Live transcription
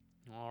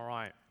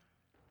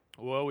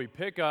Well, we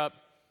pick up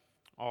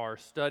our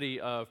study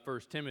of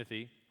 1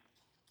 Timothy,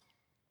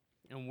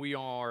 and we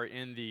are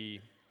in the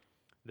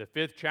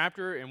 5th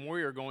chapter, and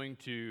we are going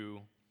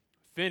to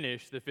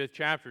finish the 5th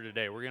chapter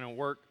today. We're going to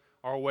work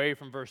our way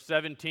from verse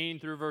 17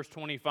 through verse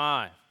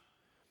 25.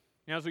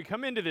 Now, as we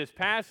come into this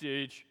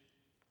passage,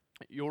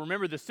 you'll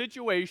remember the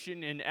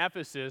situation in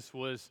Ephesus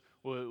was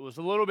a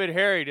little bit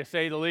hairy, to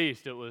say the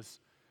least. It was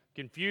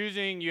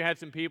confusing. You had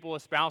some people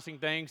espousing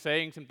things,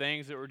 saying some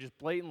things that were just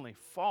blatantly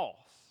false.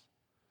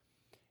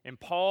 And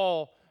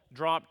Paul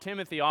dropped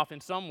Timothy off in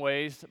some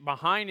ways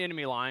behind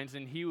enemy lines,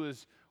 and he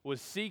was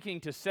seeking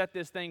to set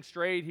this thing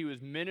straight. He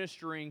was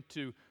ministering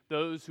to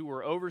those who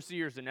were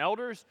overseers and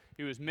elders.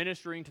 He was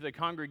ministering to the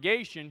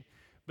congregation.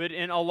 But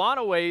in a lot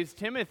of ways,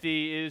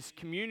 Timothy is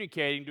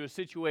communicating to a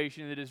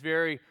situation that is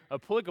very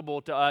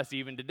applicable to us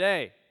even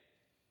today.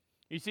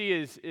 You see,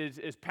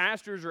 as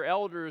pastors or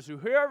elders, or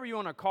whoever you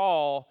want to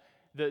call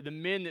the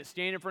men that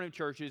stand in front of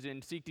churches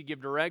and seek to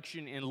give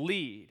direction and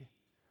lead,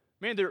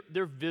 man,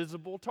 they're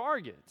visible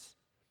targets,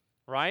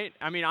 right?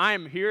 I mean, I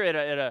am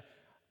here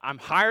I'm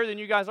higher than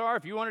you guys are.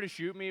 If you wanted to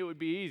shoot me, it would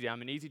be easy.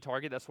 I'm an easy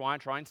target. That's why I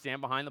try and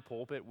stand behind the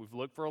pulpit. We've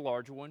looked for a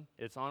larger one.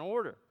 It's on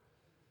order.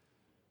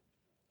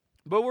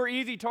 But we're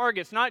easy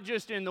targets, not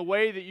just in the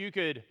way that you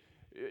could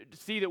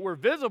see that we're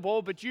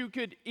visible, but you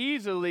could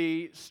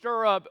easily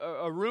stir up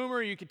a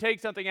rumor. You could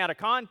take something out of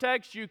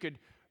context. You could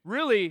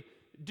really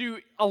do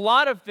a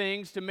lot of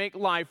things to make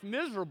life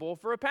miserable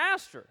for a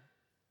pastor.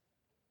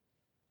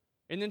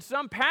 And then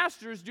some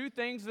pastors do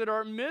things that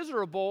are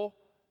miserable,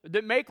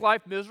 that make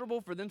life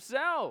miserable for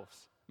themselves.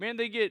 Man,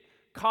 they get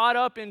caught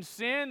up in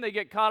sin. They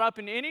get caught up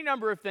in any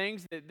number of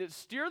things that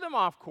steer them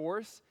off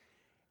course,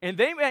 and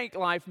they make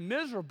life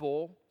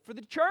miserable for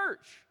the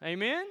church.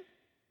 Amen?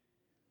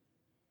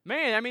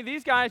 Man, I mean,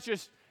 these guys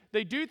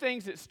they do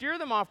things that steer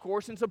them off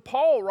course. And so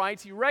Paul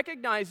writes, he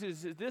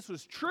recognizes that this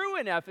was true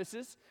in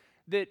Ephesus,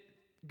 that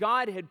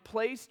God had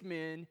placed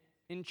men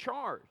in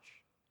charge.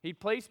 He'd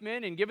placed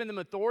men and given them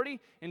authority,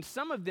 and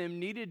some of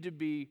them needed to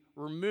be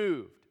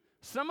removed.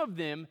 Some of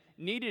them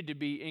needed to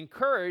be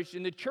encouraged,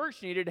 and the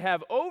church needed to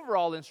have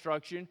overall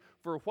instruction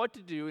for what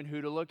to do and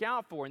who to look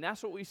out for. And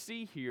that's what we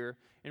see here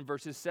in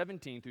verses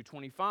 17 through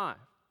 25.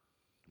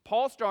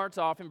 Paul starts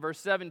off in verse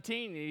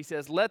 17, and he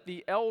says, "Let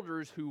the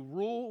elders who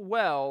rule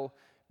well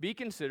be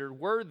considered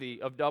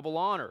worthy of double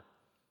honor,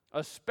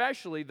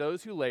 especially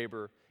those who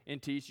labor in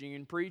teaching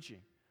and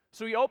preaching."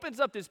 So he opens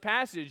up this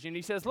passage, and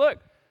he says, look,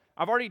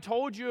 I've already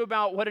told you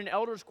about what an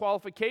elder's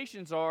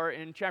qualifications are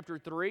in chapter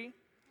 3,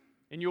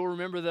 and you'll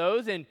remember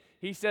those. And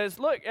he says,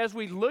 look, as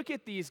we look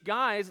at these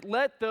guys,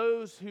 let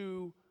those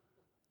who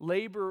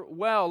labor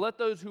well, let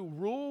those who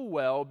rule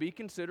well be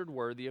considered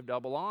worthy of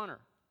double honor.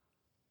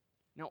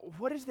 Now,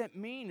 what does that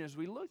mean as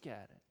we look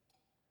at it?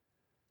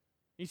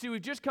 You see,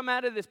 we've just come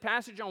out of this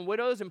passage on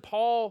widows, and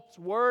Paul's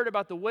word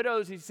about the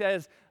widows, he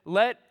says,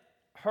 let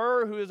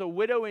her who is a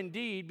widow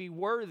indeed be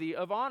worthy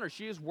of honor.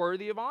 She is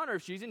worthy of honor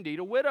if she's indeed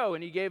a widow.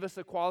 And he gave us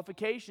the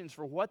qualifications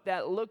for what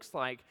that looks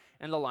like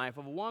in the life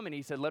of a woman.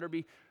 He said, let her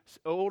be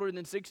older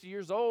than 60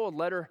 years old.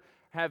 Let her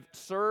have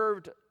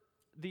served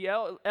the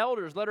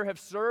elders. Let her have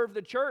served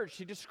the church.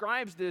 He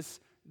describes this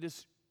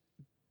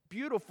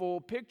beautiful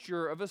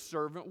picture of a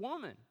servant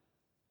woman.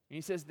 And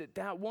he says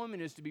that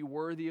woman is to be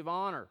worthy of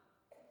honor.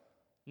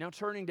 Now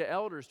turning to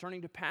elders,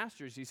 turning to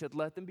pastors, he said,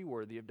 let them be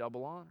worthy of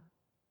double honor.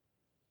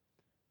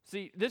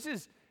 See, this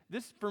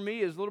for me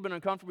is a little bit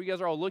uncomfortable. You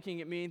guys are all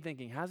looking at me and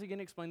thinking, how's he going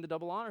to explain the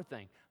double honor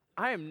thing?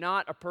 I am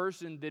not a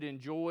person that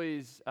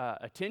enjoys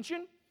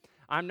attention.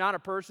 I'm not a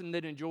person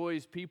that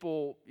enjoys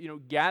people,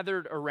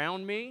 gathered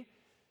around me.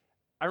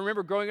 I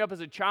remember growing up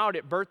as a child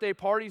at birthday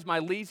parties, my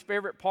least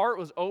favorite part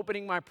was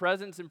opening my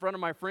presents in front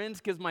of my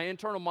friends because my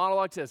internal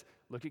monologue says,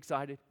 look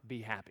excited,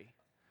 be happy.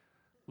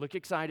 Look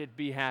excited,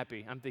 be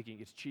happy. I'm thinking,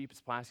 it's cheap,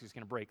 it's plastic, it's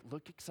going to break.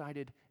 Look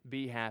excited,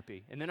 be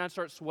happy. And then I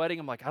start sweating.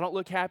 I'm like, I don't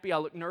look happy, I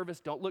look nervous.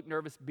 Don't look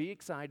nervous, be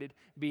excited,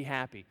 be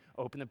happy.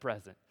 Open the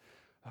present.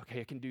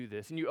 Okay, I can do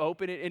this. And you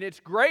open it, and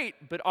it's great,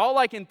 but all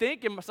I can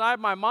think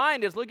inside my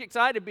mind is look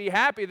excited, be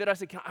happy, that I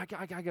say, I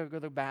got to go to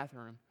the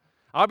bathroom.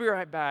 I'll be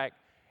right back.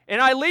 And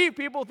I leave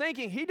people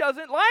thinking, he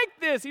doesn't like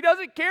this, he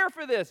doesn't care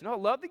for this. No,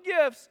 love the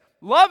gifts,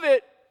 love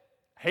it,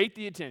 hate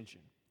the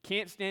attention.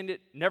 Can't stand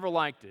it, never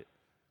liked it.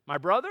 My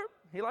brother,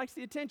 he likes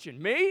the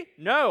attention. Me?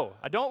 No,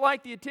 I don't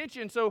like the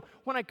attention. So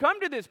when I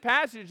come to this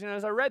passage, and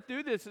as I read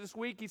through this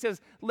week, he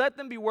says, let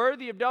them be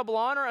worthy of double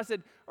honor. I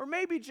said, or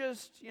maybe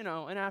just,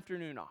 an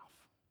afternoon off.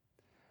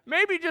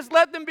 Maybe just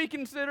let them be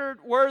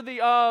considered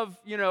worthy of,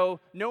 no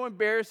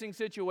embarrassing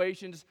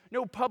situations,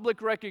 no public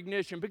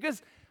recognition.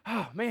 Because,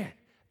 oh man,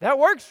 that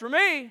works for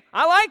me.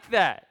 I like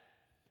that.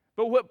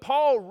 But what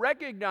Paul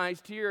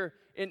recognized here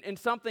in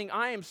something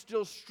I am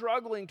still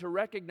struggling to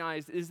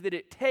recognize is that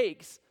it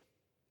takes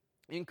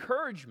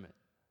encouragement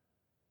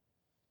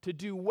to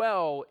do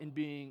well in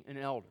being an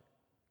elder.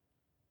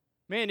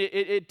 Man,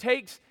 it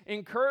takes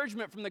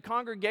encouragement from the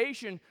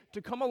congregation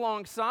to come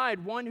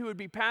alongside one who would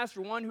be pastor,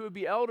 one who would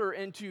be elder,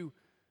 and to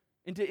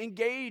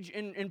engage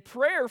in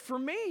prayer for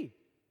me.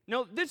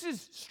 Now, this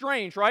is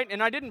strange, right?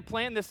 And I didn't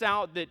plan this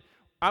out that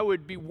I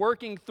would be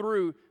working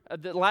through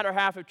the latter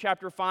half of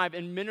chapter 5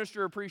 in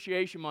Minister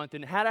Appreciation Month.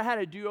 And had I had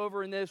a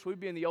do-over in this, we'd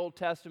be in the Old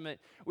Testament.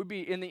 We'd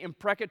be in the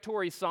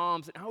imprecatory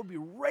Psalms. And I would be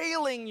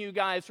railing you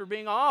guys for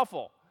being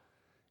awful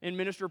in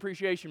Minister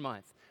Appreciation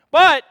Month.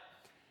 But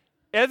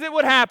as it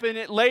would happen,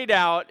 it laid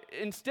out,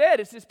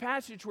 instead, it's this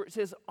passage where it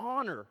says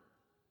honor.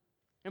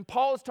 And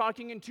Paul is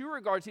talking in two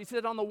regards. He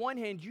said, on the one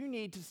hand, you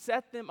need to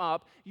set them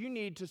up. You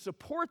need to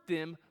support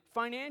them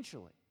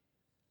financially.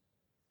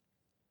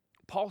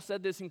 Paul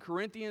said this in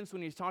Corinthians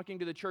when he's talking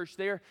to the church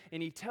there,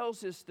 and he tells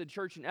this to the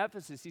church in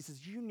Ephesus. He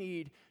says, you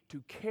need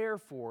to care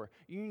for,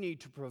 you need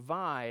to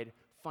provide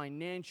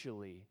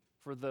financially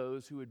for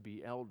those who would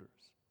be elders.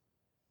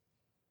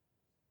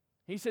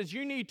 He says,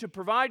 you need to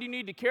provide, you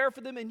need to care for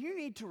them, and you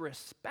need to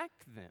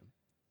respect them.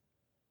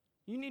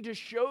 You need to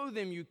show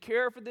them you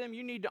care for them,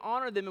 you need to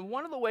honor them. And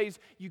one of the ways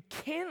you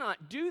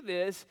cannot do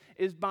this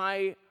is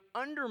by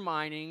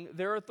undermining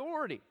their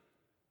authority.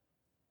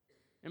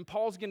 And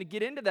Paul's going to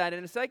get into that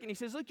in a second. He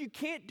says, look, you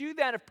can't do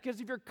that because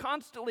if you're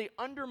constantly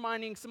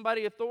undermining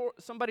somebody's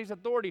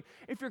authority,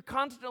 if you're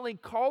constantly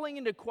calling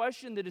into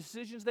question the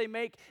decisions they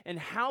make and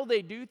how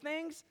they do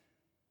things,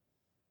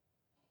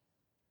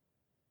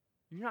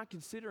 you're not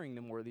considering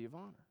them worthy of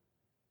honor.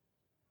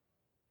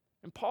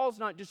 And Paul's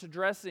not just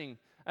addressing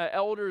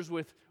elders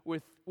with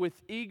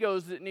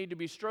egos that need to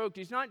be stroked.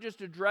 He's not just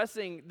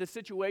addressing the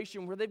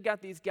situation where they've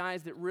got these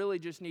guys that really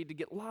just need to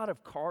get a lot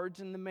of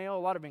cards in the mail, a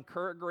lot of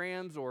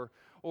encouragrams or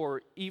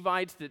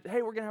evites that,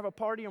 hey, we're going to have a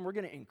party and we're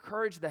going to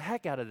encourage the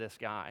heck out of this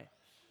guy.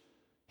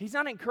 He's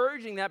not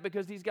encouraging that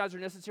because these guys are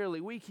necessarily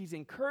weak. He's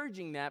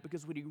encouraging that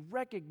because what he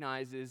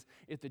recognizes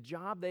is the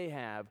job they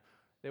have,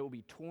 they will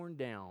be torn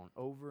down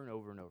over and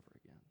over and over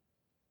again.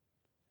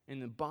 And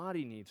the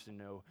body needs to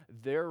know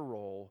their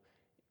role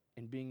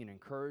in being an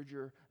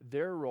encourager,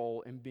 their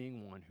role in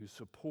being one who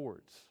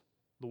supports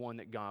the one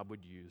that God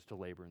would use to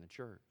labor in the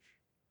church.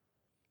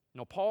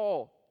 Now,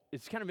 Paul,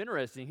 it's kind of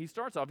interesting. He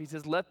starts off, he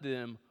says, let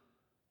them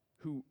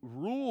who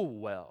rule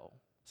well.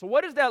 So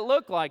what does that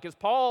look like? Is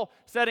Paul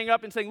setting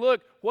up and saying, look,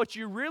 what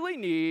you really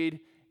need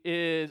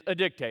is a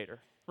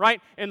dictator,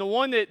 right? And the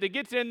one that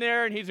gets in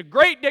there and he's a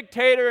great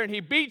dictator and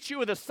he beats you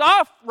with a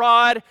soft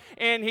rod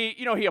and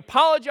he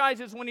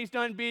apologizes when he's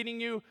done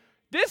beating you.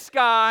 This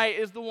guy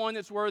is the one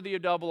that's worthy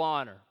of double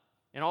honor.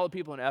 And all the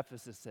people in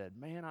Ephesus said,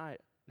 man,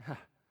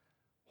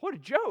 what a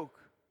joke.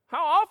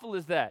 How awful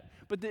is that?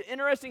 But the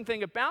interesting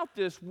thing about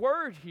this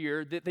word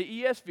here that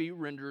the ESV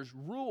renders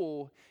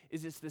rule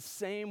is it's the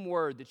same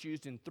word that's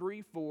used in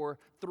 3:4,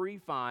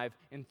 3:5,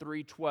 and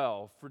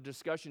 3:12 for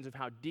discussions of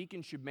how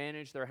deacons should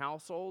manage their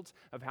households,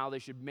 of how they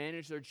should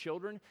manage their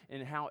children,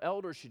 and how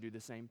elders should do the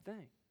same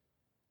thing.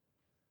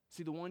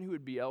 See, the one who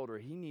would be elder,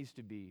 he needs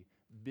to be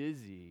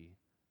busy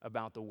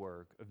about the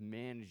work of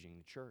managing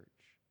the church.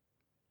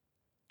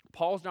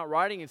 Paul's not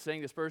writing and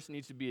saying this person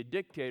needs to be a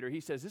dictator. He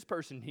says this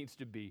person needs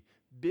to be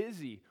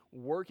busy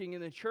working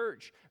in the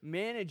church,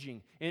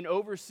 managing and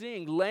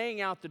overseeing,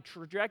 laying out the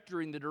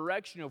trajectory and the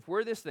direction of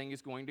where this thing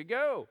is going to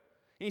go.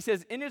 And he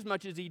says,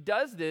 inasmuch as he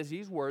does this,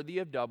 he's worthy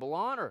of double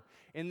honor.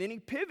 And then he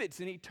pivots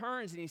and he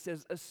turns and he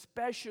says,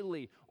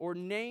 especially or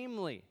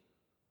namely,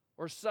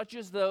 or such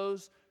as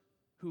those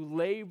who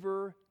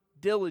labor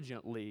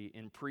diligently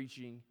in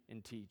preaching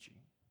and teaching.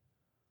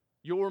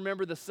 You'll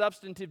remember the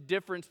substantive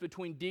difference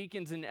between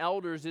deacons and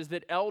elders is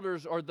that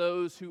elders are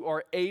those who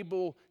are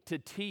able to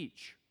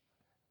teach,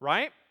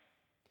 right?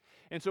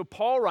 And so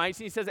Paul writes,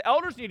 and he says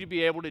elders need to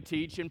be able to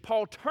teach, and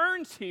Paul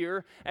turns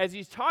here as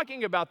he's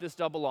talking about this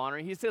double honor.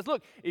 He says,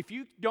 look, if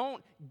you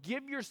don't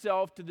give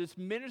yourself to this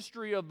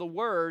ministry of the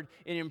word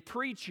and in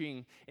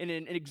preaching and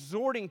in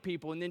exhorting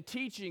people and then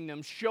teaching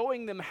them,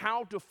 showing them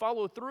how to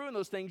follow through in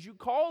those things you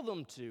call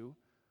them to,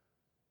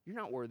 you're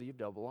not worthy of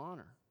double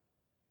honor.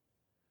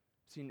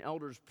 See, an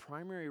elder's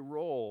primary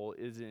role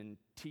is in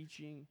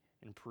teaching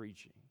and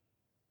preaching.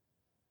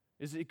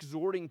 It's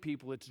exhorting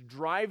people. It's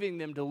driving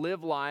them to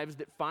live lives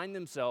that find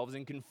themselves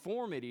in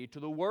conformity to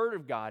the Word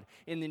of God,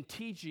 and then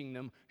teaching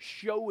them,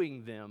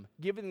 showing them,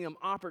 giving them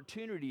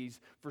opportunities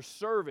for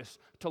service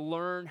to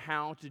learn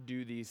how to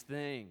do these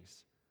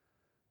things.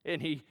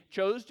 And he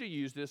chose to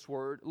use this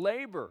word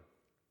labor.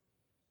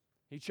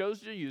 He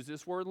chose to use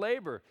this word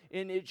labor.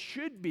 And it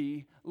should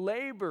be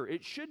labor.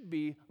 It should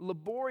be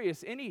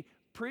laborious. Any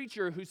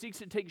preacher who seeks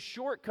to take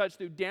shortcuts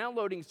through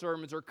downloading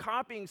sermons or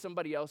copying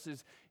somebody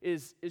else's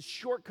is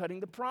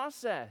shortcutting the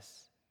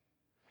process.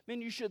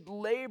 You should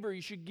labor,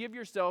 you should give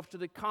yourself to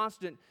the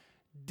constant,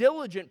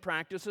 diligent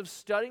practice of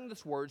studying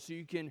this word so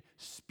you can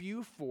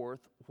spew forth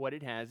what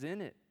it has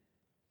in it.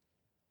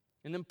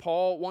 And then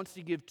Paul wants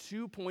to give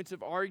 2 points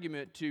of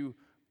argument to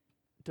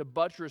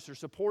buttress or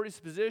support his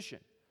position.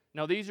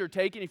 Now these are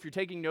taken, if you're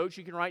taking notes,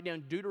 you can write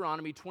down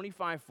Deuteronomy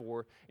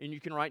 25:4 and you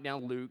can write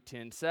down Luke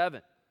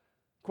 10:7.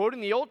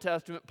 Quoting the Old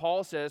Testament,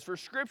 Paul says, for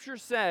Scripture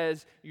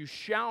says, you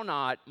shall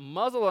not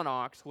muzzle an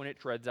ox when it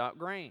treads out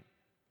grain.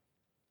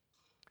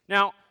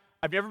 Now,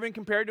 I've never been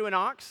compared to an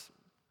ox.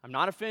 I'm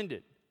not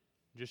offended,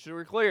 just so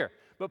we're clear.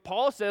 But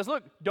Paul says,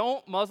 look,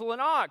 don't muzzle an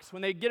ox.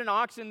 When they get an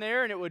ox in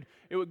there and it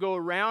would go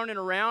around and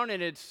around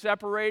and it's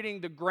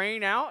separating the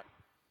grain out.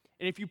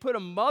 And if you put a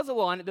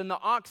muzzle on it, then the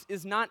ox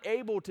is not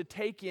able to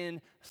take in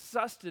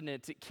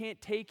sustenance. It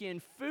can't take in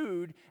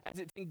food as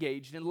it's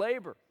engaged in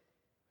labor.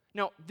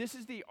 Now, this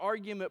is the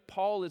argument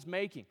Paul is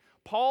making.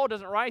 Paul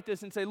doesn't write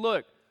this and say,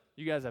 look,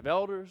 you guys have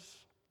elders,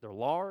 they're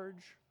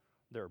large,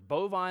 they're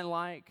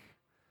bovine-like,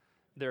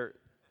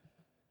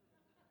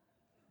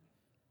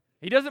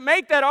 He doesn't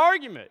make that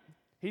argument.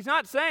 He's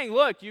not saying,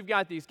 look, you've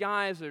got these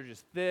guys that are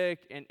just thick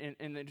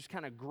and they just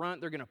kind of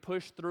grunt, they're going to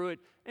push through it,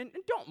 and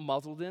don't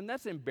muzzle them.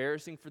 That's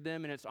embarrassing for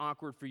them and it's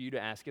awkward for you to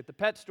ask at the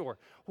pet store.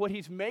 What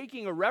he's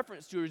making a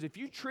reference to is if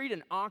you treat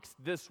an ox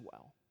this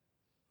well,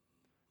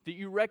 that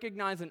you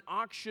recognize an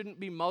ox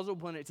shouldn't be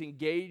muzzled when it's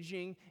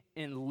engaging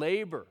in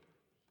labor,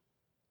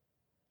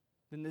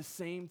 then the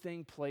same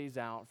thing plays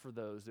out for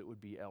those that would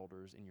be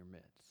elders in your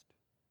midst.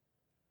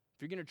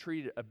 If you're going to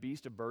treat a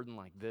beast of burden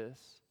like this,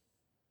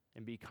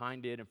 and be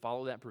kind to it and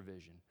follow that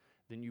provision,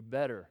 then you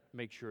better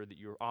make sure that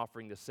you're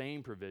offering the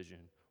same provision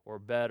or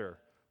better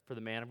for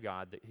the man of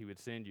God that he would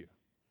send you.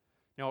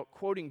 Now,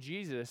 quoting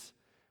Jesus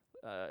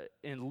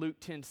in Luke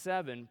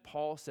 10:7,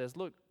 Paul says,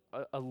 look,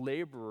 a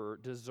laborer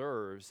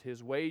deserves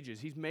his wages.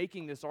 He's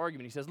making this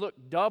argument. He says, look,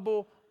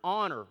 double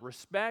honor,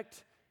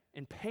 respect,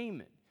 and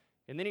payment.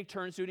 And then he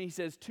turns to it and he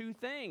says two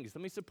things.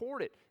 Let me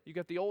support it. You've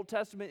got the Old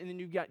Testament and then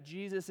you've got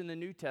Jesus in the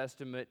New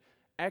Testament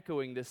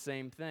echoing the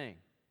same thing.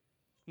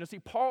 Now, see,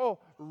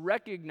 Paul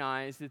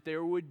recognized that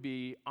there would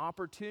be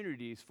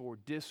opportunities for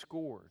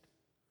discord.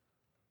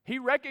 He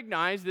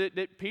recognized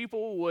that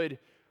people would,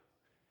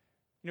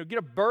 get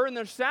a burr in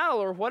their saddle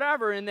or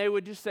whatever, and they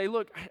would just say,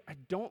 look, I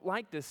don't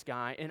like this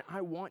guy, and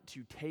I want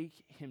to take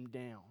him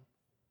down.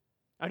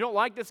 I don't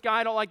like this guy,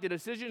 I don't like the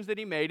decisions that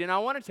he made, and I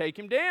want to take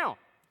him down.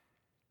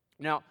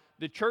 Now,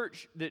 the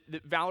church that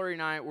Valerie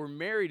and I were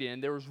married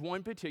in, there was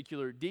one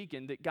particular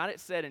deacon that got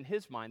it said in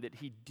his mind that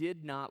he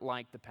did not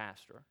like the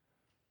pastor.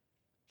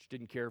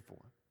 Didn't care for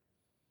him.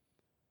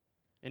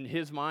 In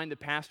his mind, the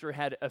pastor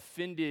had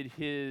offended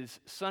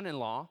his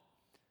son-in-law,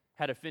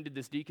 had offended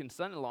this deacon's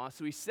son-in-law,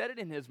 so he set it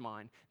in his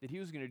mind that he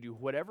was going to do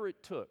whatever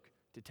it took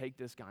to take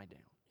this guy down.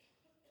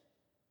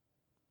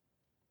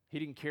 He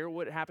didn't care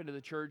what happened to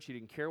the church. He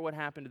didn't care what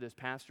happened to this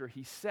pastor.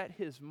 He set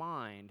his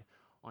mind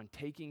on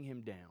taking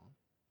him down.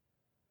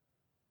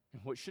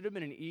 And what should have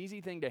been an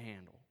easy thing to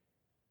handle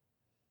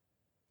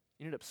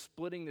ended up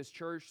splitting this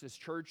church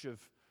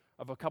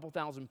of a couple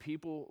thousand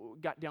people,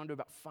 got down to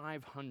about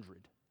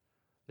 500.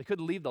 They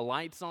couldn't leave the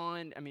lights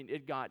on. I mean,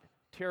 it got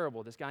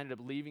terrible. This guy ended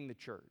up leaving the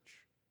church.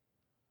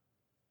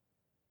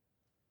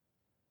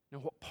 Now,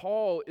 what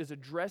Paul is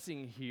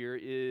addressing here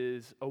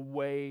is a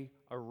way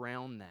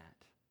around that.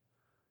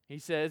 He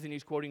says, and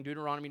he's quoting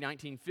Deuteronomy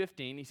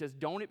 19:15, he says,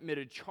 don't admit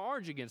a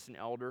charge against an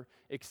elder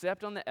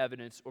except on the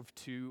evidence of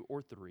 2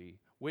 or 3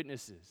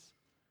 witnesses.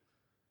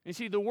 You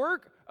see, the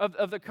work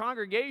of the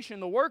congregation,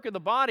 the work of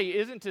the body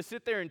isn't to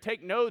sit there and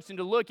take notes and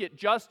to look at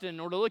Justin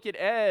or to look at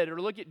Ed or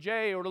to look at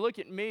Jay or to look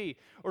at me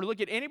or to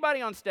look at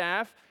anybody on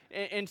staff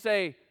and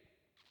say,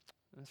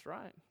 that's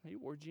right, he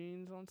wore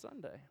jeans on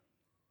Sunday.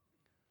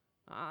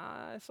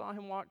 I saw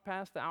him walk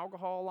past the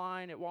alcohol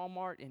line at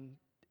Walmart and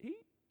he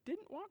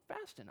didn't walk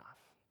fast enough.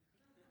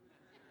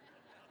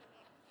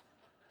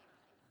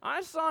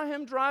 I saw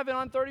him driving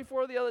on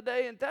 34 the other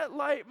day and that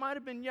light might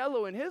have been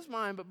yellow in his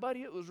mind, but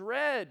buddy, it was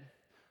red.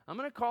 I'm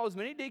going to call as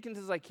many deacons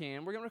as I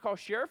can. We're going to call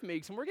Sheriff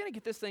Meeks, and we're going to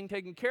get this thing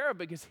taken care of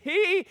because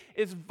he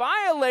is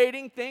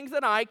violating things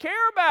that I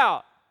care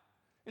about.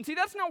 And see,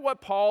 that's not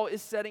what Paul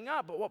is setting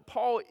up, but what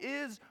Paul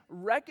is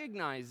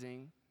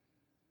recognizing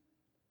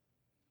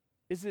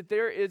is that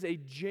there is a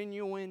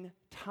genuine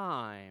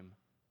time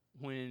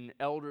when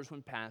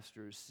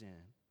pastors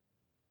sin.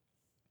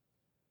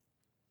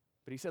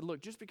 But he said,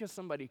 look, just because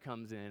somebody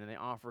comes in and they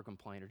offer a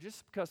complaint, or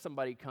just because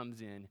somebody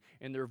comes in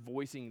and they're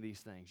voicing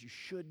these things, you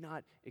should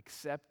not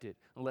accept it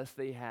unless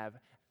they have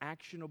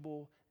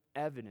actionable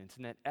evidence,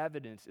 and that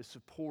evidence is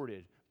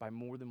supported by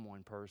more than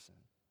one person.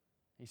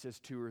 He says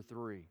 2 or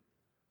 3.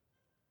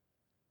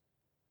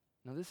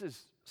 Now, this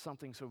is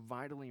something so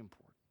vitally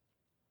important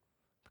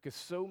because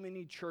so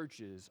many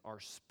churches are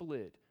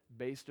split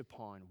based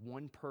upon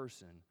one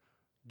person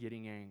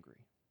getting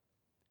angry.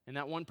 And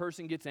that one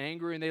person gets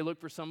angry and they look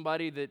for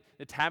somebody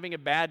that's having a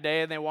bad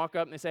day and they walk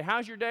up and they say,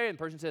 how's your day? And the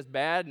person says,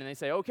 bad. And they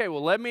say, okay,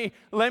 well, let me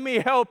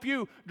help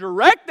you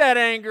direct that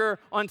anger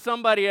on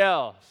somebody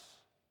else.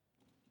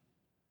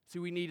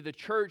 See, the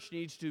church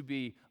needs to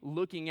be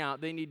looking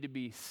out. They need to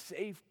be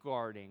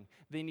safeguarding.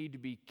 They need to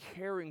be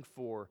caring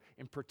for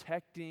and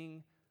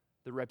protecting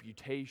the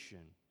reputation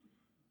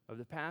of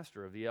the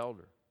pastor, of the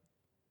elder.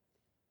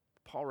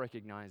 Paul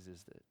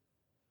recognizes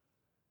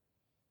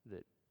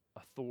that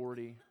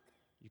authority,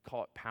 you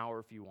call it power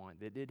if you want,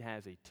 that it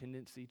has a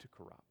tendency to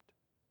corrupt.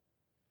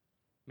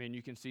 Man,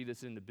 you can see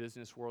this in the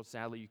business world.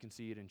 Sadly, you can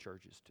see it in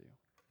churches too.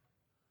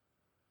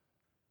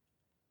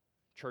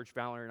 Church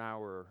Valerie and I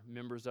were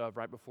members of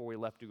right before we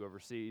left to go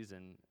overseas,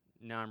 and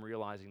now I'm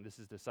realizing this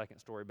is the second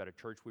story about a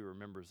church we were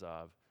members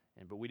of,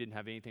 But we didn't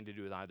have anything to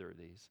do with either of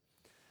these.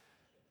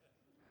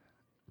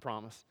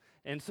 Promise.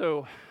 And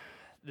so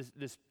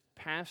this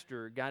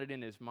pastor got it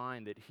in his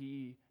mind that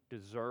he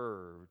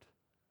deserved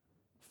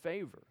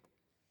favor,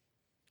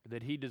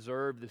 that he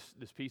deserved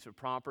this piece of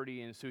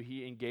property, and so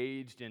he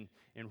engaged in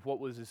what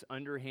was this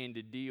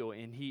underhanded deal,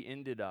 and he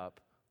ended up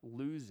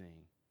losing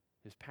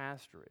his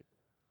pastorate.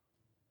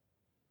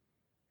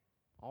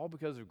 All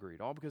because of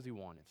greed, all because he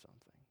wanted something.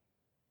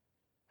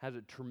 Has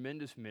a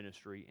tremendous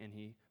ministry, and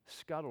he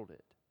scuttled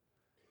it.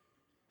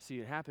 See,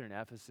 it happened in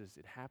Ephesus,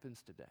 it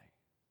happens today.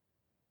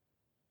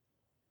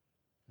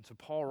 And so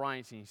Paul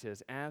writes and he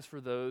says, as for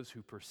those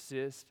who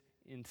persist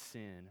in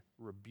sin,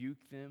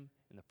 rebuke them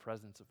in the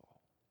presence of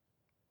all.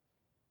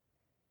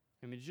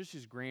 I mean, just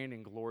as grand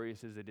and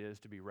glorious as it is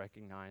to be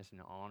recognized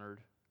and honored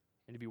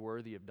and to be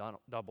worthy of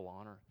double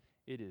honor,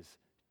 it is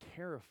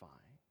terrifying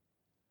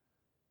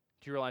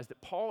to realize that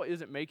Paul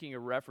isn't making a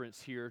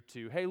reference here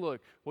to, hey,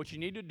 look, what you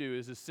need to do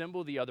is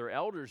assemble the other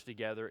elders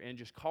together and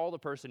just call the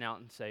person out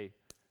and say,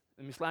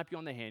 let me slap you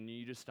on the hand, and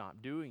you just stop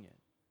doing it.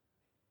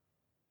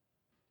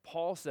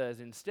 Paul says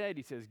instead,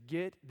 he says,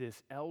 get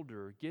this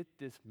elder, get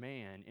this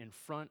man in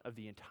front of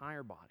the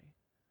entire body.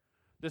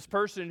 This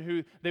person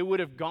who they would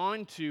have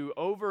gone to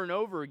over and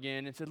over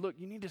again and said, look,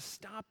 you need to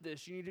stop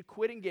this. You need to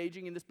quit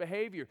engaging in this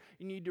behavior.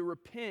 You need to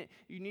repent.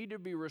 You need to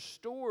be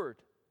restored.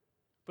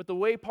 But the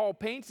way Paul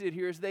paints it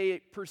here is they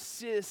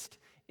persist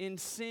in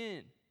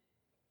sin.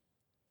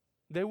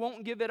 They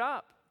won't give it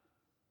up.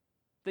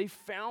 They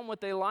found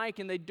what they like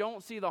and they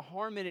don't see the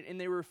harm in it,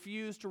 and they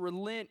refuse to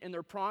relent in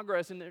their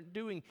progress, and they're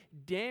doing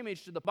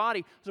damage to the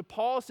body. So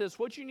Paul says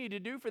what you need to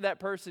do for that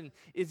person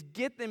is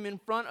get them in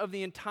front of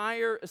the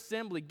entire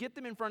assembly, get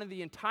them in front of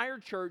the entire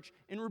church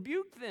and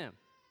rebuke them.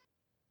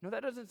 No,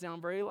 that doesn't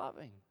sound very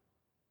loving.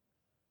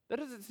 That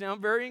doesn't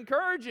sound very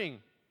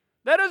encouraging.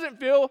 That doesn't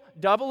feel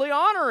doubly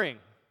honoring.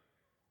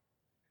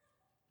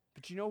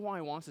 But you know why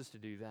he wants us to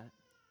do that?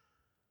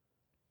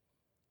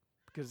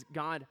 Because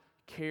God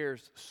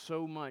cares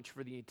so much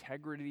for the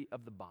integrity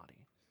of the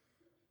body.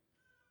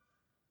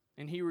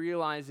 And he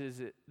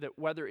realizes that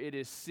whether it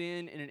is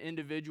sin in an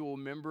individual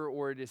member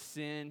or it is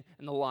sin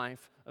in the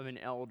life of an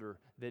elder,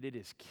 that it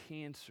is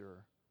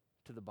cancer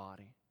to the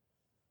body.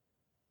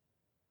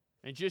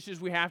 And just as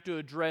we have to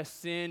address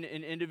sin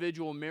in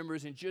individual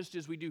members, and just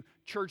as we do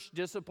church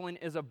discipline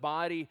as a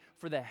body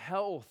for the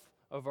health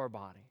of our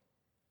body,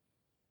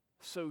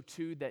 so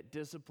too that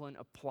discipline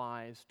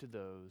applies to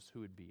those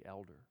who would be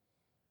elder.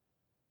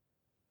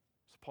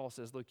 So Paul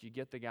says, look, you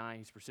get the guy,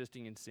 he's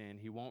persisting in sin,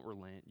 he won't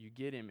relent. You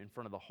get him in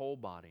front of the whole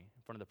body,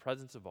 in front of the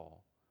presence of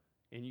all,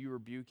 and you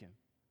rebuke him.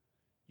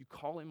 You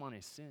call him on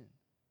his sin.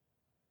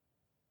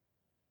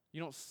 You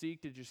don't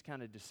seek to just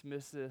kind of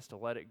dismiss this, to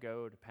let it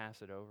go, to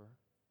pass it over.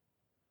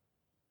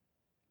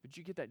 But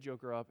you get that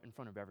joker up in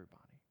front of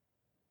everybody.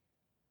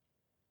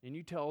 And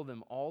you tell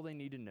them all they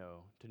need to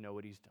know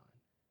what he's done.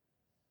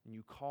 And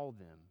you call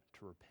them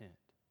to repent.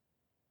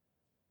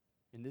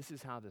 And this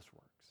is how this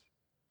works.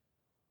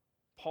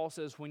 Paul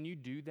says when you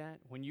do that,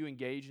 when you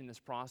engage in this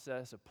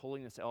process of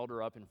pulling this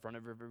elder up in front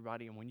of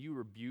everybody, and when you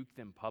rebuke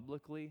them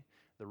publicly,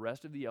 the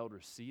rest of the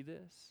elders see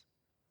this,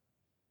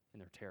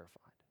 and they're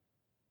terrified.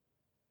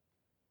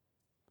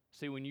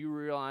 See, when you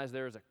realize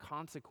there is a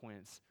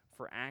consequence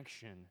for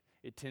action,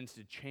 it tends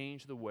to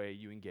change the way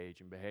you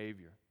engage in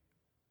behavior.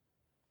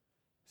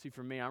 See,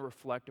 for me, I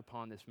reflect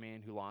upon this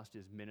man who lost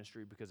his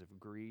ministry because of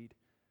greed.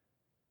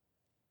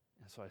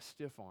 And so I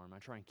stiff arm. I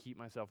try and keep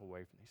myself away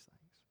from these things.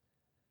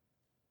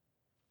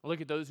 I look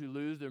at those who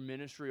lose their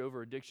ministry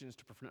over addictions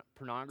to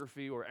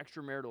pornography or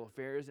extramarital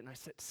affairs, and I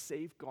set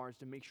safeguards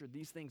to make sure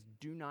these things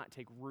do not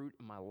take root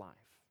in my life.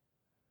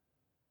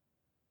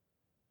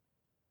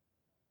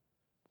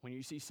 When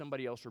you see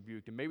somebody else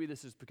rebuked, and maybe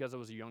this is because I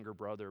was a younger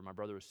brother, my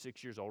brother was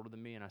 6 years older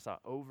than me, and I saw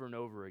over and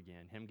over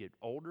again him get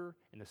older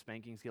and the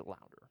spankings get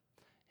louder.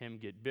 Him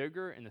get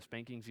bigger and the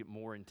spankings get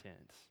more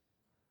intense.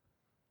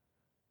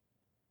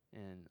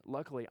 And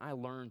luckily, I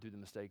learned through the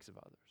mistakes of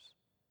others.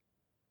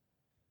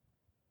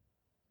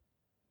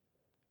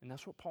 And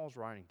that's what Paul's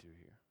writing to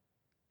here.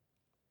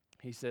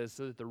 He says,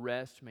 so that the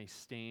rest may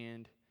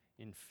stand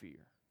in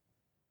fear.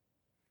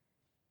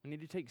 We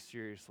need to take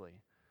seriously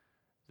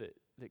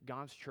that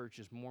God's church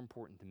is more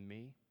important than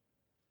me.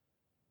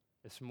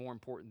 It's more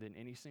important than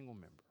any single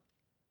member.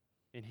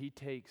 And he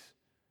takes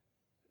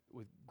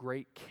with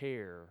great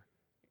care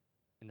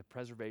in the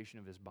preservation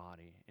of his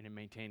body and in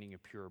maintaining a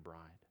pure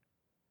bride.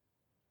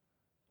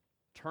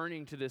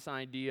 Turning to this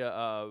idea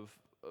of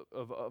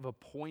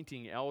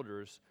appointing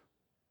elders,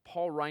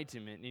 Paul writes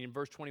him in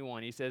verse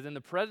 21, he says, in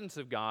the presence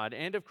of God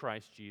and of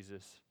Christ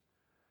Jesus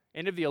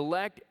and of the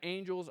elect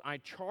angels, I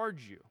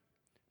charge you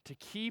to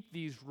keep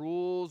these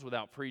rules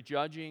without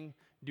prejudging,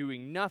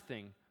 doing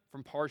nothing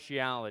from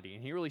partiality.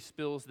 And he really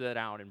spills that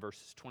out in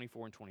verses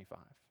 24 and 25.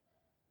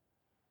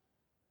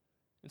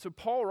 And so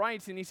Paul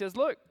writes and he says,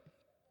 look,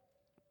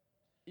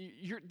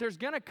 there's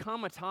going to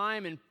come a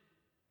time, and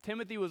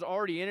Timothy was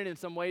already in it in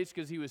some ways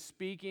because he was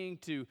speaking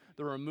to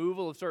the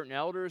removal of certain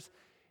elders.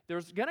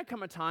 there's going to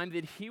come a time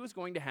that he was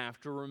going to have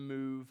to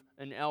remove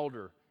an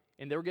elder,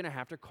 and they were going to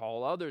have to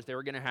call others. They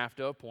were going to have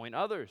to appoint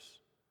others.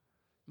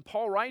 And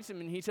Paul writes him,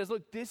 and he says,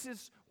 look, this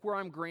is where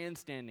I'm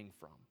grandstanding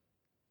from.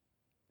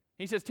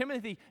 He says,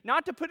 Timothy,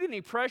 not to put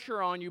any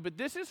pressure on you, but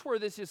this is where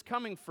this is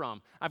coming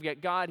from. I've got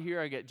God here,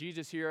 I've got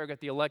Jesus here, I've got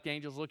the elect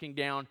angels looking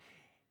down,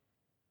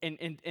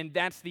 and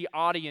that's the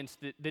audience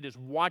that is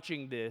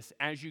watching this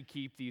as you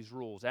keep these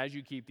rules, as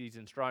you keep these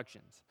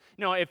instructions.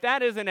 Now, if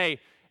that isn't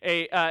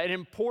an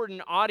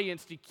important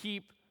audience to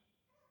keep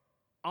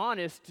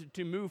honest,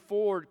 to move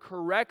forward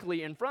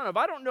correctly in front of,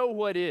 I don't know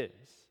what is,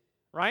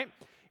 right?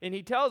 And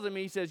he tells him,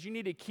 he says, you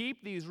need to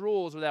keep these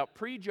rules without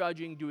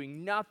prejudging,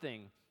 doing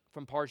nothing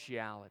from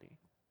partiality.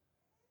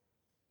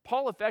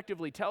 Paul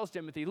effectively tells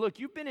Timothy, look,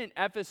 you've been in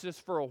Ephesus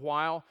for a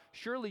while.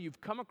 Surely you've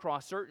come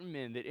across certain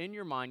men that in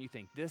your mind you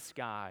think this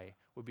guy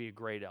would be a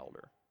great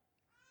elder.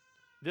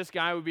 This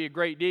guy would be a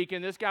great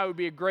deacon. This guy would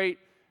be a great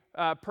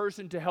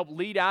person to help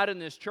lead out in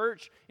this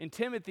church. And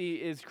Timothy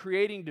is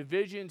creating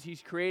divisions.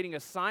 He's creating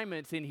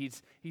assignments, and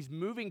he's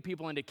moving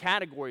people into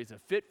categories of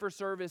fit for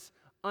service,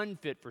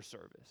 unfit for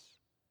service.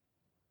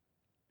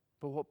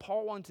 But what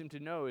Paul wants him to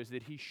know is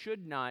that he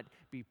should not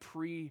be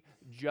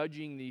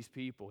prejudging these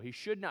people. He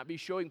should not be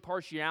showing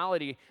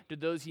partiality to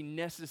those he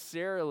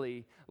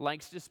necessarily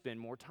likes to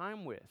spend more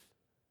time with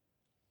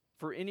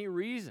for any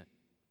reason.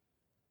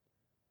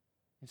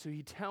 And so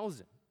he tells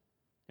him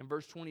in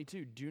verse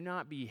 22, do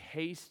not be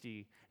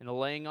hasty in the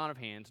laying on of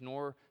hands,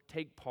 nor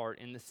take part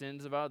in the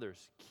sins of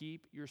others.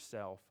 Keep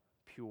yourself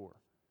pure.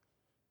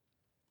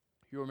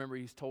 You remember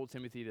he's told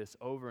Timothy this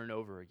over and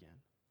over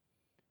again.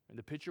 And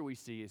the picture we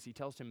see is he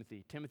tells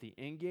Timothy,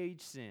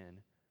 engage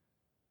sin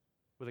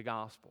with the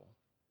gospel,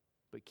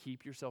 but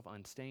keep yourself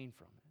unstained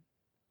from it.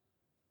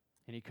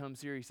 And he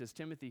comes here, he says,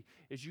 Timothy,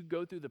 as you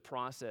go through the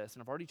process,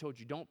 and I've already told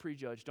you, don't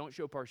prejudge, don't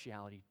show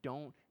partiality,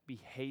 don't be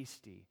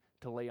hasty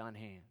to lay on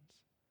hands.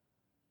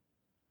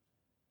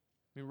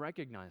 I mean,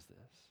 recognize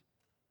this.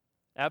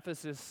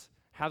 Ephesus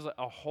has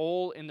a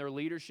hole in their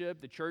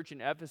leadership. The church in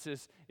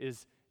Ephesus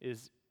is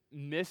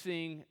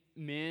missing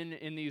men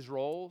in these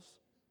roles.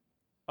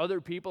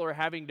 Other people are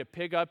having to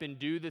pick up and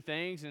do the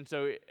things, and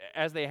so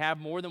as they have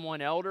more than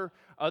one elder,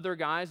 other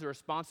guys, the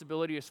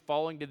responsibility is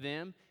falling to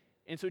them.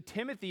 And so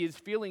Timothy is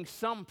feeling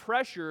some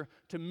pressure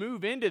to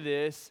move into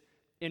this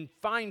and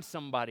find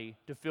somebody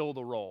to fill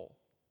the role.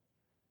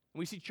 And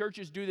we see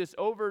churches do this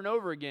over and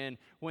over again.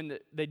 When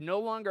they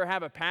no longer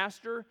have a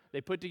pastor,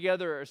 they put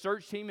together a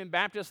search team in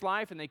Baptist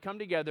Life, and they come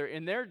together,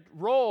 and their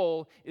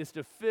role is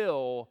to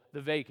fill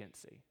the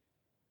vacancy.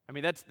 I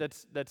mean, that's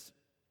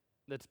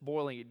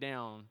boiling it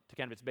down to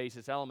kind of its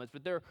basis elements,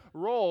 but their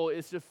role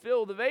is to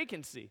fill the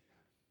vacancy.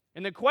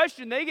 And the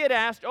question they get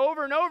asked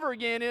over and over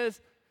again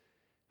is,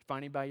 you find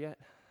anybody yet?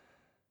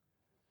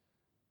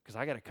 Because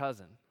I got a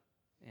cousin,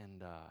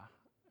 and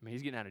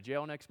he's getting out of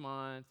jail next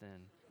month,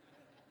 and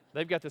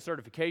they've got the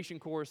certification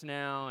course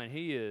now, and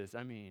he is,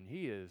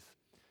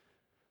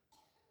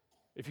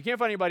 if you can't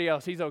find anybody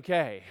else, he's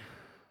okay.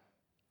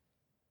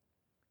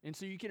 And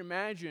so you can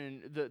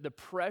imagine the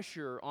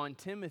pressure on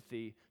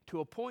Timothy to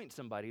appoint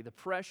somebody, the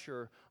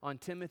pressure on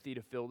Timothy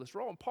to fill this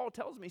role. And Paul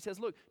tells me, he says,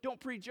 look, don't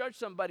prejudge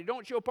somebody.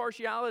 Don't show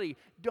partiality.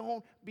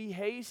 Don't be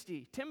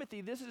hasty.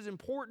 Timothy, this is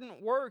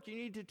important work. You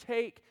need to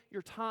take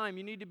your time.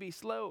 You need to be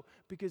slow.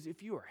 Because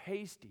if you are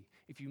hasty,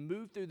 if you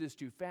move through this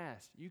too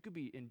fast, you could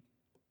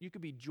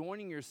be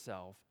joining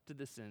yourself to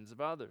the sins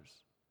of others.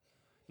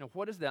 Now,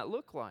 what does that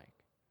look like?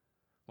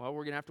 Well,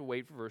 we're going to have to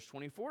wait for verse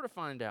 24 to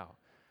find out.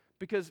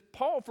 Because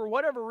Paul, for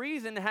whatever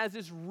reason, has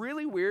this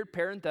really weird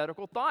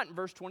parenthetical thought in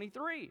verse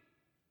 23.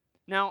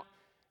 Now,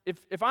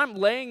 if I'm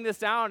laying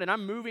this out and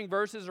I'm moving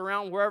verses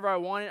around wherever I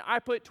want it, I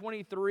put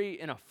 23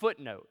 in a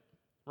footnote,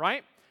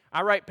 right?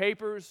 I write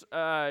papers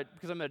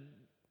because I'm a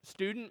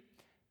student,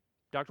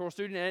 doctoral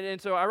student,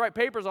 and so I write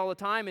papers all the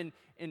time, and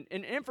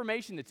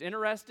information that's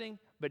interesting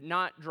but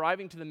not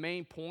driving to the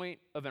main point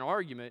of an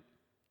argument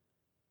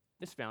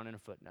is found in a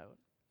footnote.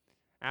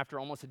 After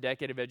almost a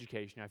decade of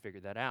education, I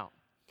figured that out.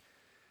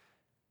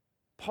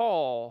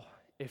 Paul,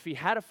 if he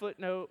had a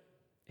footnote,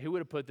 he would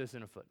have put this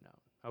in a footnote,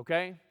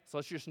 okay? So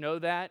let's just know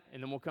that,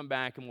 and then we'll come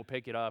back and we'll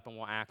pick it up and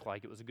we'll act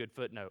like it was a good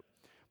footnote.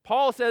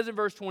 Paul says in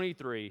verse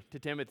 23 to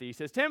Timothy, he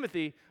says,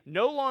 Timothy,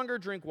 no longer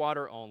drink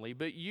water only,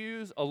 but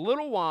use a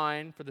little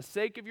wine for the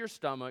sake of your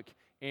stomach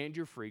and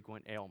your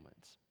frequent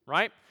ailments,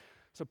 right?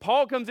 So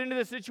Paul comes into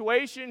the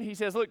situation. He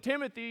says, look,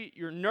 Timothy,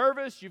 you're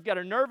nervous. You've got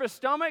a nervous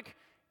stomach.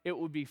 It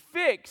would be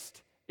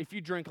fixed if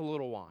you drink a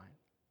little wine.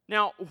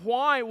 Now,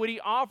 why would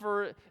he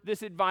offer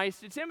this advice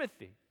to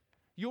Timothy?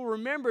 You'll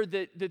remember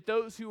that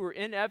those who were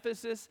in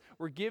Ephesus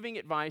were giving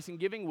advice and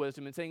giving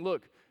wisdom and saying,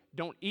 look,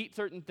 don't eat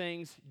certain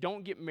things,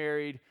 don't get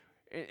married,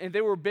 and they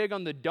were big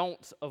on the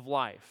don'ts of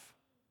life.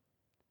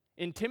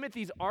 And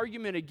Timothy's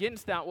argument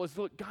against that was,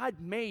 look, God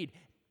made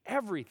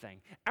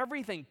everything.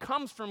 Everything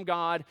comes from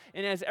God,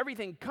 and as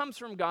everything comes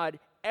from God,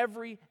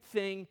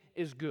 everything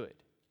is good.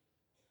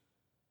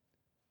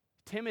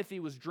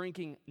 Timothy was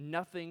drinking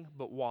nothing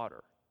but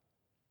water.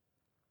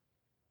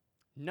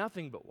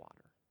 Nothing but water.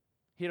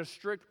 He had a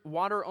strict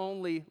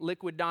water-only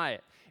liquid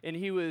diet, and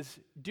he was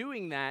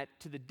doing that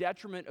to the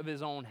detriment of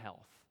his own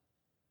health.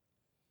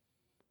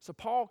 So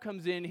Paul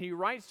comes in, he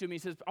writes to him, he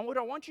says, what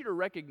I want you to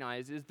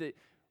recognize is that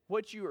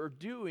what you are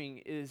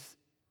doing is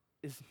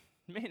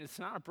man, it's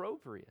not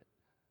appropriate.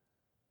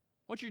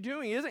 What you're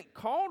doing isn't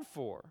called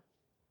for.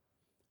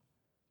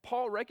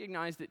 Paul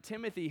recognized that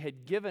Timothy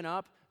had given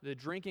up the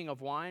drinking of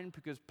wine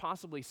because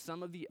possibly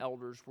some of the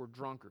elders were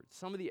drunkards.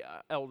 Some of the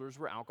elders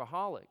were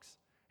alcoholics.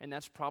 And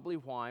that's probably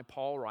why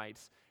Paul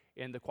writes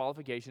in the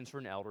qualifications for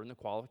an elder and the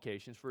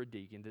qualifications for a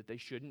deacon that they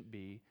shouldn't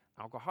be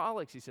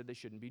alcoholics. He said they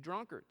shouldn't be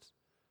drunkards.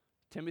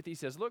 Timothy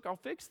says, look, I'll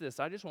fix this.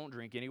 I just won't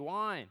drink any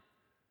wine.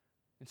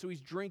 And so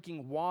he's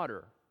drinking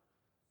water,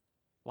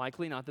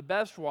 likely not the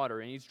best water,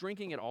 and he's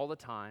drinking it all the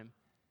time.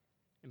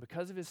 And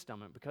because of his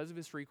stomach, because of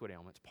his frequent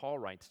ailments, Paul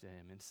writes to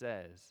him and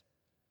says,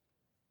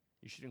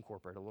 you should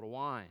incorporate a little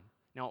wine.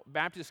 Now,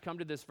 Baptists come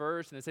to this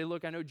verse and they say,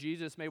 look, I know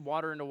Jesus made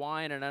water into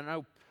wine, and I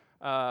know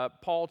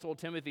Paul told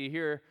Timothy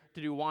here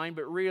to do wine,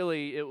 but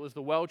really it was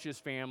the Welch's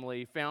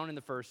family found in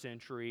the first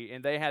century,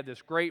 and they had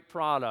this great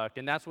product,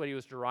 and that's what he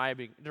was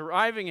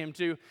deriving him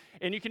to.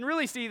 And you can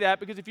really see that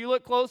because if you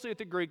look closely at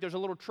the Greek, there's a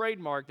little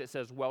trademark that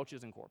says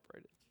Welch's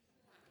Incorporated.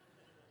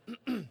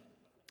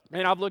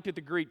 And I've looked at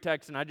the Greek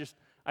text, and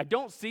I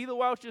don't see the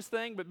Welch's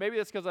thing, but maybe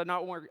that's because I'm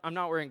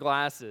not wearing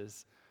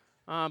glasses.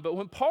 But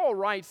when Paul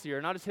writes here,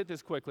 and I'll just hit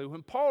this quickly,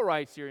 when Paul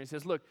writes here and he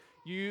says, look,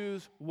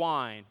 use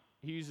wine.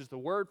 He uses the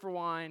word for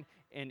wine,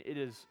 and it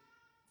is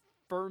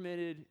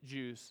fermented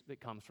juice that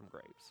comes from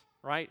grapes,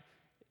 right?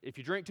 If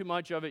you drink too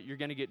much of it, you're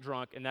going to get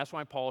drunk, and that's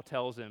why Paul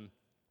tells him,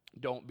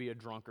 don't be a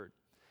drunkard.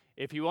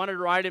 If he wanted to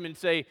write him and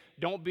say,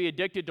 don't be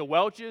addicted to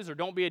Welch's or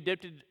don't be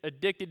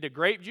addicted to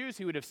grape juice,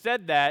 he would have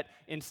said that.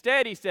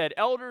 Instead, he said,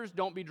 elders,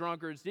 don't be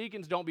drunkards.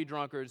 Deacons, don't be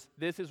drunkards.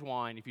 This is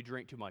wine. If you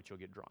drink too much, you'll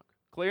get drunk.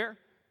 Clear?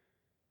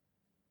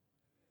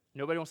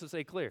 Nobody wants to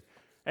say clear.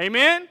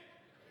 Amen?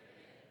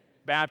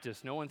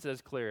 Baptist, no one says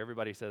clear.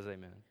 Everybody says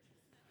amen.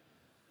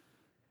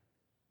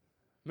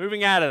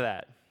 Moving out of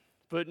that,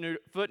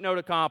 footnote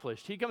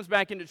accomplished. He comes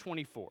back into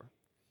 24.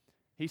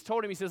 He's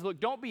told him, he says, look,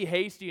 don't be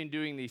hasty in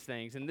doing these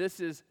things, and this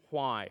is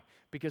why.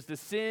 Because the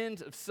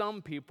sins of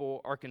some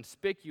people are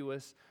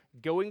conspicuous,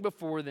 going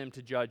before them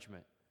to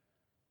judgment,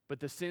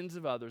 but the sins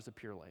of others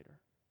appear later.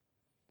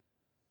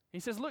 He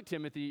says, look,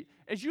 Timothy,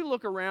 as you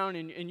look around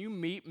and you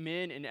meet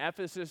men in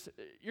Ephesus,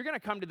 you're going to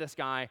come to this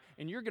guy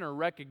and you're going to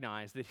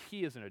recognize that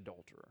he is an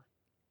adulterer.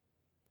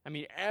 I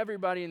mean,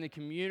 everybody in the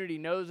community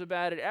knows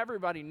about it.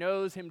 Everybody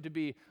knows him to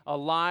be a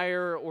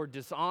liar or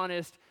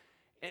dishonest.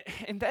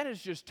 And that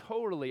is just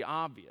totally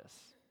obvious.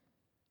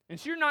 And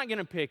so you're not going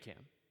to pick him.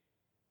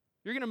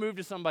 You're going to move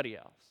to somebody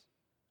else.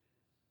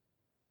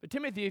 But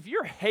Timothy, if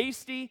you're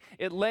hasty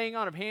at laying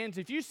on of hands,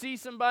 if you see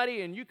somebody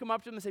and you come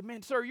up to them and say,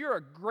 man, sir, you're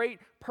a great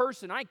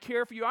person. I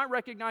care for you. I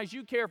recognize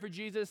you care for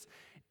Jesus.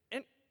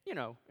 And,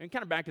 and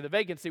kind of back to the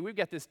vacancy, we've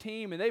got this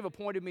team and they've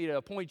appointed me to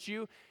appoint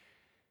you.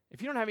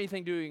 If you don't have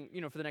anything doing,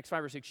 for the next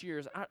 5 or 6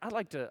 years, I'd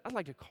like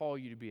to call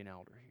you to be an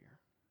elder here.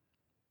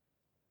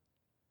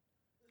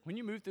 When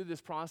you move through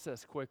this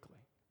process quickly,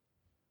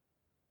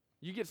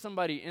 you get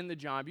somebody in the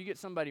job, you get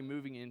somebody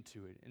moving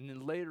into it, and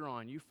then later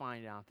on you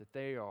find out that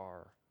they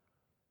are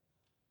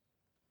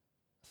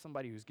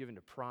somebody who's given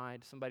to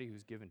pride, somebody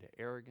who's given to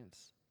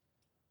arrogance,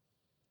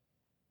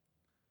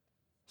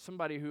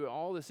 somebody who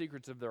all the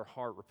secrets of their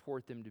heart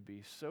report them to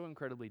be so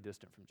incredibly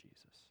distant from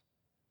Jesus.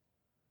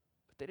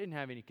 But they didn't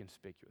have any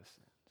conspicuous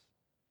sins.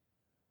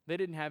 They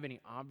didn't have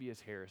any obvious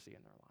heresy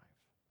in their life.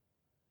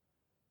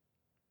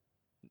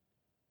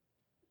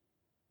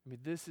 I mean,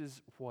 this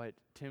is what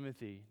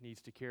Timothy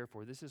needs to care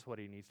for. This is what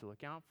he needs to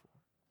look out for.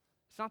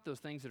 It's not those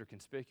things that are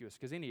conspicuous,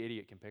 because any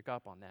idiot can pick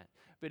up on that.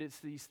 But it's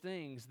these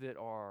things that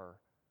are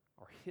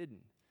hidden.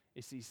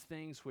 It's these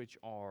things which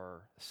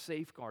are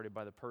safeguarded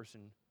by the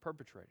person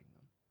perpetrating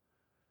them.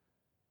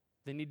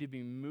 They need to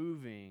be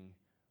moving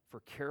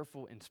for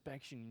careful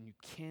inspection, and you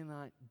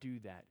cannot do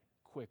that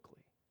quickly.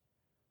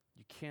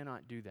 You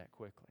cannot do that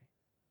quickly.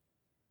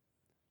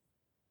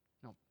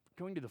 Now,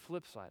 going to the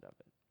flip side of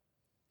it,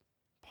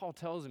 Paul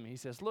tells him, he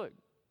says, look,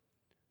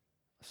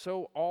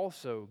 so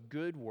also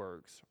good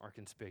works are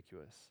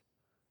conspicuous,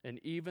 and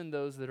even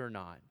those that are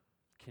not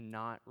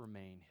cannot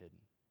remain hidden.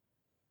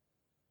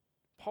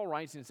 Paul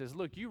writes and says,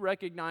 look, you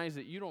recognize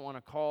that you don't want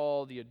to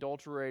call the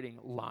adulterating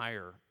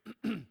liar,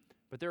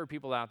 but there are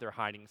people out there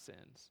hiding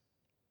sins.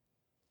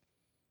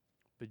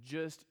 But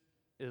just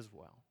as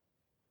well,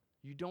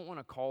 you don't want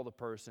to call the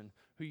person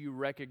who you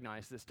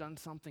recognize that's done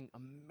something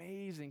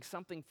amazing,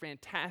 something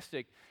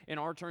fantastic in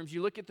our terms.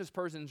 You look at this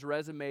person's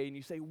resume and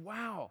you say,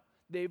 wow,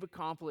 they've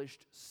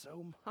accomplished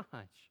so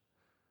much.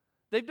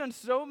 They've done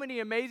so many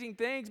amazing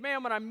things.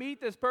 Man, when I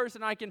meet this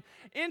person, I can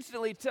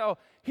instantly tell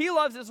he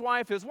loves his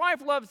wife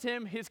loves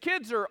him, his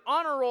kids are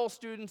honor roll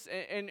students,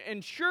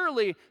 and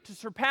surely to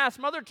surpass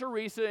Mother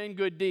Teresa in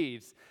good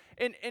deeds.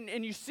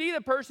 And you see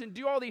the person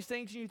do all these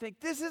things, and you think,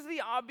 this is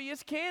the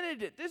obvious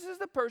candidate. This is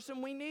the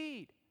person we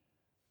need.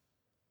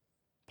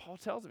 Paul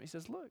tells him, he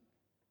says, look,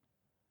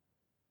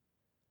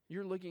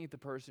 You're looking at the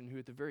person who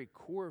at the very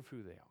core of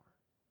who they are,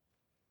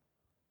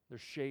 they're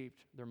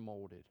shaped, they're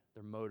molded,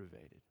 they're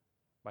motivated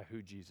by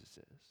who Jesus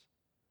is.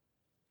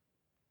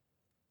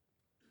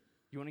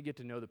 You want to get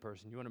to know the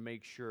person. You want to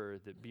make sure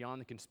that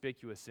beyond the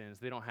conspicuous sins,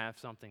 they don't have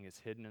something that's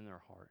hidden in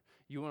their heart.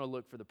 You want to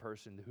look for the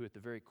person who at the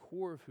very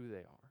core of who they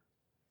are,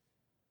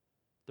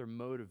 they're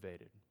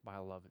motivated by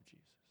a love of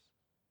Jesus.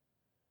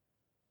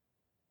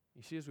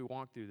 You see, as we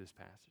walk through this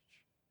passage,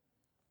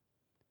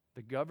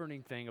 the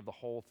governing thing of the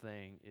whole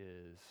thing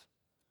is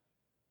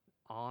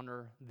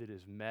honor that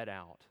is met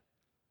out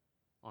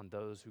on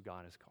those who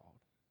God has called.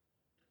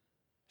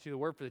 See, the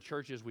word for the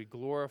church is we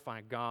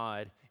glorify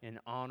God in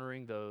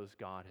honoring those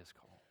God has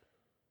called.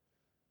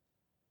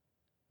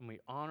 And we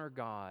honor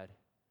God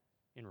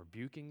in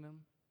rebuking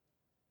them.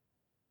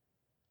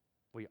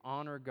 We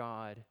honor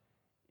God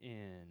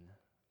in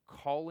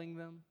calling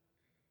them.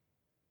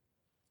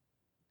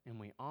 And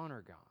we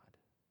honor God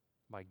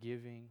by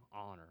giving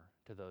honor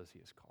to those He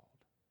has called.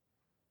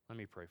 Let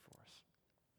me pray for us.